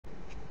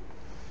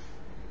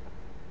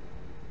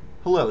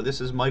Hello, this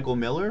is Michael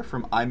Miller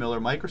from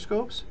iMiller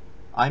Microscopes.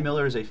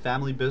 iMiller is a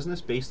family business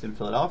based in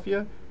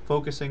Philadelphia,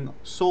 focusing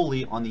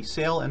solely on the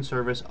sale and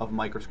service of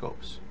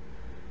microscopes.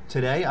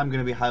 Today I'm going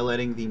to be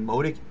highlighting the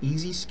Motic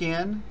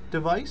EasyScan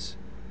device,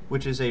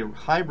 which is a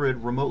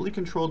hybrid remotely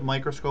controlled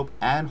microscope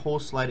and whole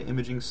slide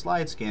imaging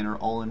slide scanner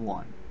all in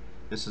one.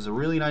 This is a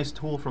really nice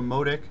tool from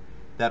Motic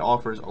that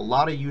offers a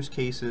lot of use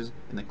cases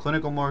in the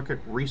clinical market,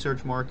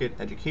 research market,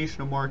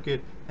 educational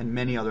market, and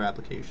many other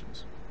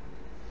applications.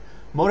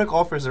 Motic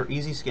offers their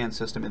EasyScan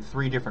system in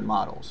 3 different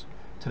models.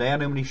 Today I'm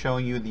going to be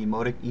showing you the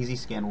Motic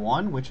EasyScan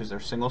 1, which is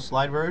their single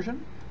slide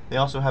version. They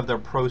also have their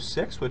Pro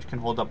 6, which can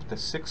hold up to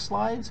 6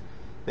 slides.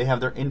 They have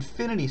their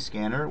Infinity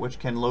Scanner, which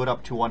can load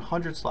up to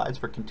 100 slides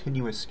for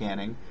continuous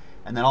scanning.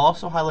 And then I'll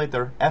also highlight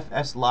their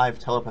FS Live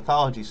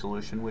telepathology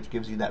solution, which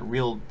gives you that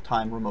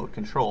real-time remote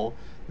control.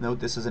 Note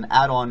this is an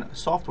add-on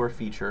software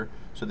feature,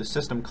 so the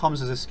system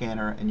comes as a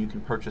scanner and you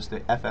can purchase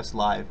the FS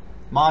Live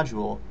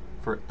module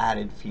for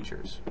added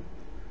features.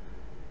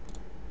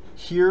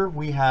 Here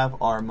we have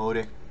our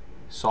Motic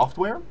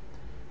software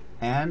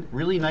and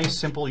really nice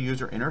simple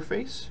user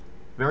interface.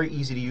 Very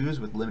easy to use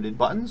with limited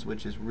buttons,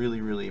 which is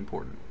really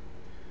important.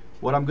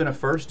 What I'm going to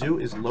first do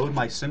is load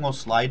my single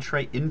slide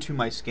tray into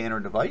my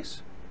scanner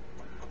device,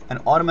 and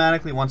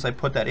automatically once I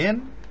put that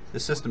in, the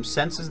system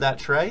senses that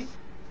tray,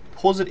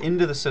 pulls it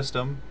into the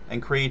system,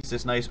 and creates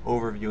this nice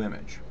overview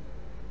image.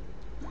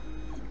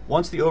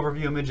 Once the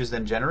overview image is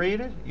then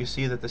generated, you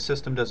see that the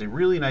system does a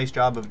really nice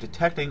job of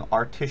detecting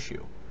our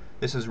tissue.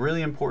 This is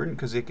really important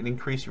because it can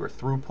increase your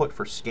throughput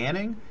for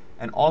scanning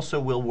and also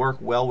will work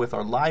well with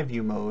our live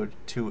view mode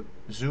to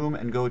zoom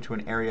and go to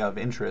an area of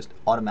interest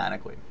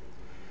automatically.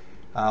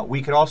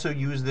 We could also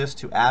use this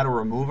to add or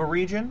remove a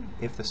region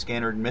if the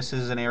scanner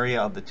misses an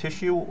area of the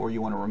tissue, or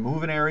you want to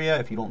remove an area.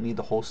 If you don't need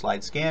the whole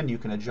slide scan, you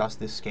can adjust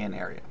this scan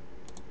area.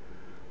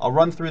 I'll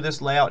run through this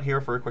layout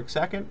here for a quick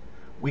second.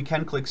 We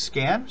can click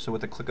scan, so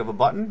with the click of a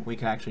button we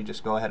can actually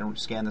just go ahead and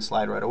scan the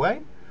slide right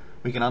away.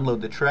 We can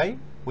unload the tray.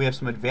 We have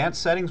some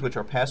advanced settings which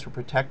are password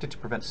protected to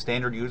prevent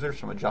standard users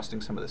from adjusting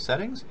some of the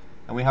settings,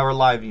 and we have our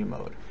live view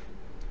mode.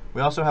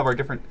 We also have our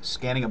different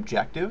scanning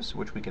objectives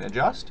which we can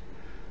adjust,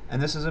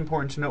 and this is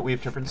important to note. We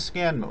have different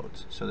scan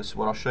modes. So this is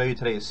what I'll show you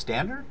today is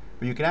standard,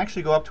 but you can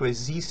actually go up to a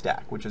Z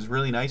stack, which is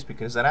really nice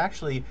because that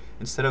actually,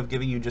 instead of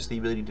giving you just the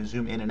ability to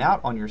zoom in and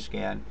out on your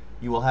scan,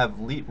 you will have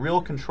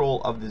real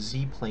control of the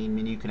Z plane,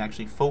 meaning you can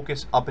actually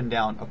focus up and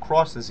down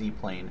across the Z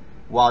plane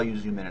while you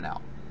zoom in and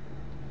out.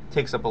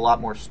 Takes up a lot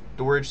more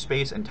storage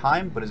space and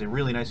time, but is a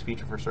really nice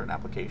feature for certain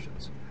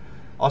applications.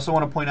 Also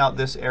want to point out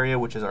this area,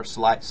 which is our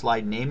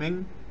slide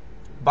naming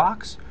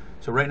box.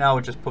 So right now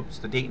it just puts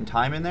the date and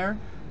time in there,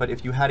 but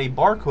if you had a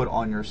barcode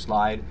on your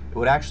slide, it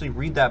would actually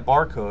read that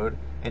barcode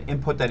and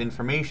input that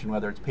information,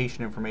 whether it's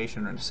patient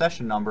information or a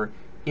session number,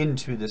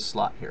 into this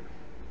slot here.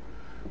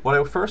 What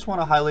I first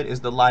want to highlight is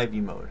the live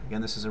view mode.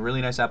 Again, this is a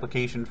really nice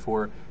application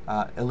for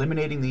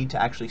eliminating the need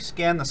to actually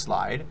scan the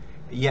slide,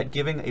 yet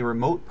giving a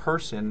remote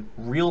person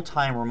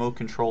real-time remote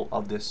control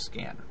of this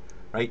scan.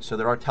 Right? So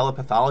there are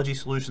telepathology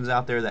solutions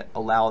out there that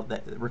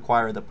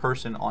require the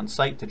person on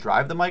site to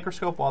drive the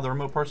microscope while the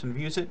remote person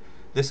views it.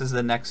 This is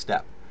the next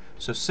step.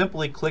 So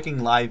simply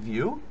clicking live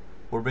view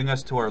will bring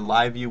us to our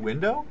live view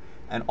window,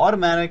 and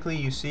automatically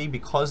you see,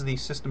 because the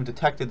system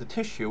detected the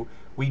tissue,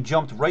 we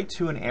jumped right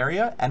to an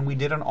area and we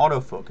did an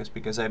autofocus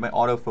because I have my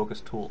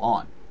autofocus tool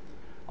on.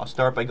 I'll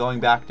start by going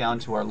back down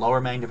to our lower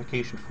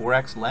magnification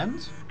 4x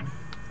lens,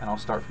 and I'll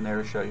start from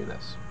there to show you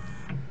this.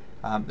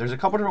 There's a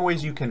couple different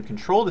ways you can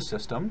control the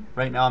system.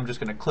 Right now I'm just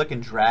going to click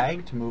and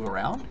drag to move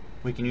around.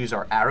 We can use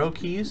our arrow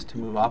keys to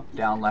move up,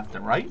 down, left,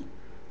 and right.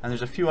 And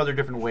there's a few other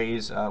different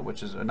ways,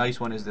 which is a nice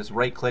one is this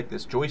right click,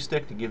 this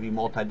joystick, to give you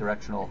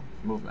multi-directional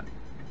movement.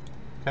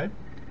 Okay.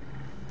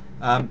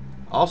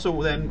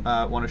 Also then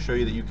want to show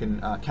you that you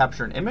can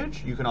capture an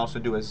image. You can also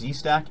do a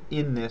Z-stack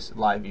in this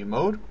live view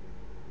mode.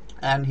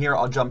 And here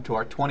I'll jump to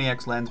our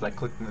 20x lens by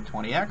clicking the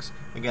 20x.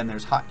 Again,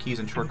 there's hotkeys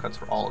and shortcuts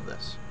for all of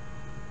this.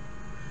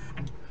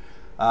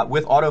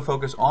 With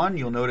autofocus on,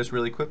 you'll notice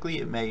really quickly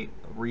it may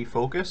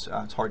refocus.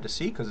 It's hard to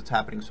see because it's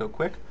happening so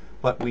quick,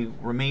 but we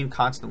remain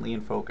constantly in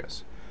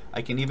focus.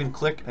 I can even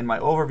click in my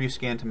overview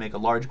scan to make a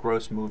large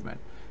gross movement.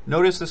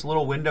 Notice this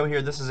little window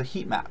here, this is a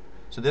heat map.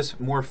 So this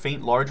more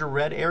faint, larger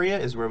red area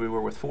is where we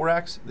were with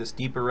 4x. This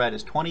deeper red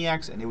is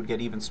 20x, and it would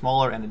get even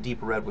smaller and a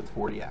deeper red with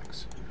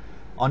 40x.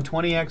 On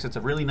 20x, it's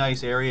a really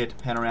nice area to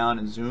pan around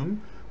and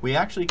zoom. We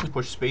actually can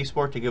push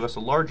spacebar to give us a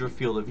larger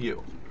field of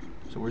view.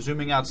 So we're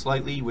zooming out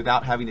slightly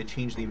without having to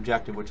change the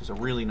objective, which is a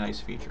really nice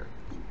feature.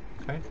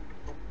 Okay?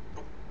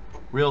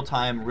 Real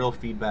time, real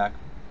feedback,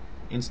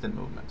 instant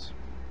movements.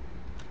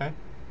 Okay?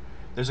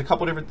 There's a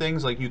couple different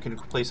things, like you can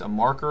place a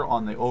marker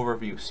on the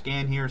overview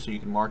scan here, so you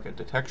can mark a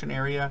detection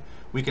area.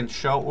 We can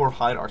show or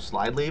hide our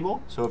slide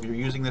label. So if you're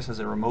using this as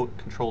a remote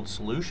controlled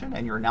solution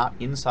and you're not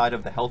inside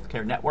of the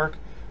healthcare network,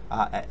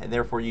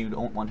 therefore you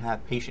don't want to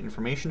have patient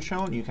information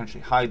shown, you can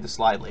actually hide the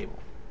slide label.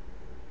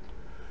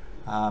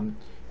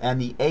 And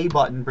the A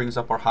button brings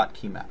up our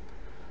hotkey map.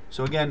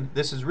 So again,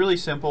 this is really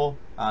simple.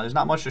 There's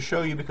not much to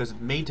show you because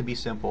it's made to be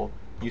simple.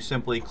 You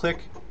simply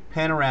click,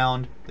 pan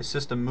around, the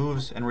system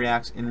moves and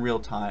reacts in real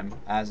time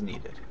as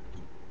needed.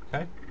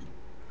 Okay?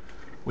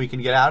 We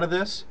can get out of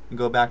this and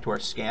go back to our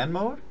scan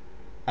mode.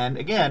 And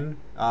again,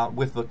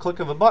 with the click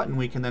of a button,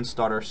 we can then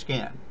start our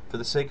scan. For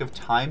the sake of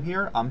time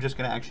here, I'm just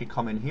going to actually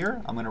come in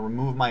here. I'm going to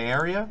remove my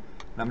area,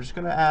 and I'm just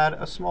going to add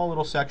a small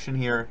little section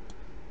here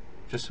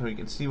just so you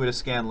can see what a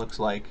scan looks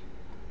like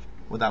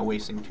without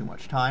wasting too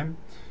much time.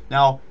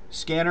 Now,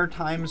 scanner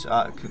times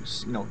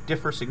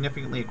differ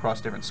significantly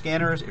across different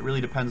scanners. It really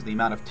depends on the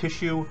amount of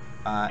tissue,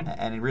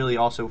 and it really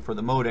also for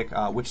the Motic,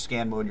 which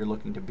scan mode you're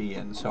looking to be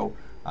in. So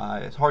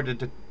it's hard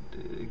to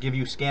give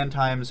you scan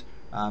times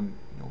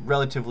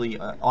relatively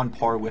on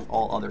par with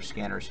all other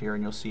scanners here,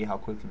 and you'll see how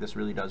quickly this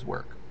really does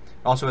work.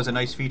 It also has a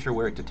nice feature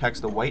where it detects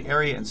the white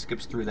area and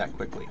skips through that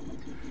quickly.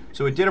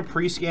 So it did a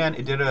pre-scan,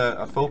 it did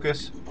a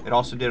focus, it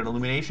also did an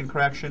illumination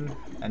correction,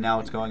 and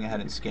now it's going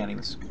ahead and scanning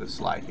this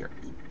slide here.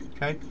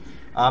 Okay.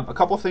 A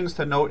couple things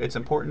to note. It's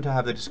important to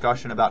have the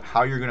discussion about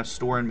how you're going to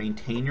store and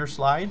maintain your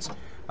slides.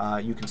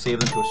 You can save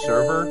them to a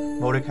server.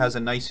 Motic has a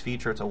nice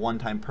feature. It's a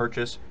one-time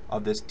purchase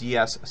of this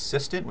DS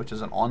Assistant, which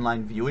is an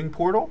online viewing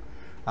portal.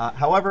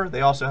 However,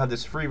 they also have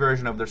this free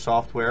version of their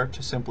software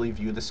to simply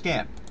view the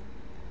scan.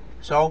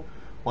 So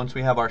once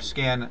we have our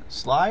scan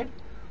slide,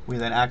 we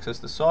then access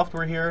the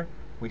software here.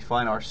 We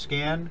find our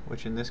scan,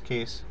 which in this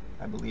case,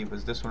 I believe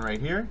is this one right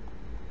here.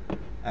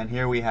 And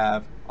here we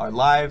have our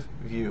live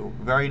view.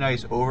 Very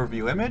nice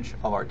overview image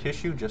of our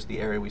tissue, just the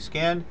area we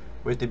scanned,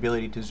 with the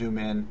ability to zoom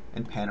in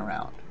and pan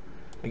around.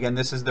 Again,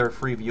 this is their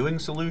free viewing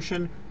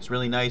solution. It's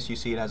really nice. You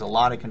see it has a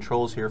lot of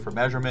controls here for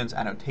measurements,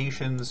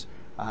 annotations.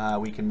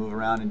 We can move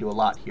around and do a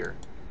lot here.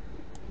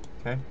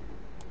 Okay.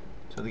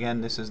 So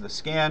again, this is the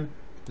scan,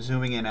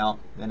 zooming in, out,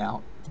 then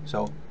out.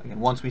 So again,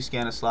 once we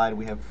scan a slide,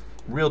 we have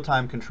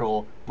real-time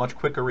control, much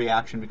quicker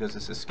reaction because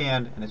this is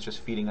scanned, and it's just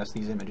feeding us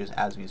these images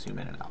as we zoom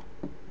in and out.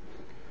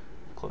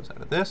 Close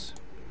out of this.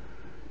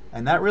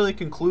 And that really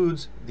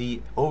concludes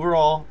the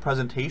overall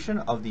presentation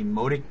of the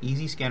Motic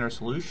EasyScanner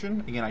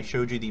solution. Again, I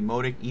showed you the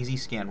Motic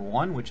EasyScan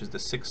 1, which is the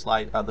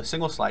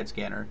single slide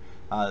scanner.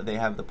 They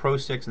have the Pro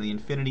 6 and the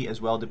Infinity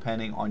as well,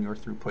 depending on your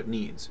throughput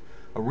needs.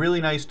 A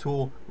really nice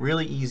tool,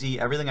 really easy.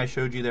 Everything I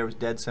showed you there was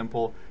dead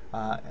simple.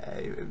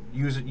 The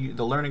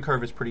learning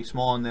curve is pretty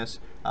small in this.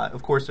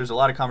 Of course, there's a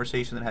lot of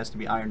conversation that has to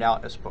be ironed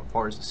out as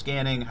far as the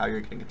scanning, how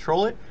you're going to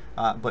control it.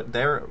 But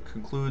there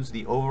concludes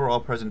the overall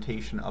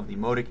presentation of the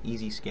Motic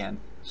EasyScan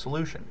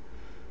solution.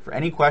 For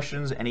any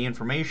questions, any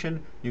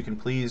information, you can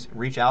please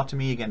reach out to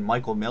me, again,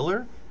 Michael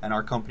Miller, and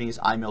our company is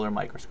iMiller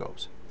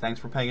Microscopes. Thanks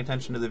for paying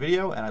attention to the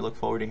video, and I look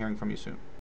forward to hearing from you soon.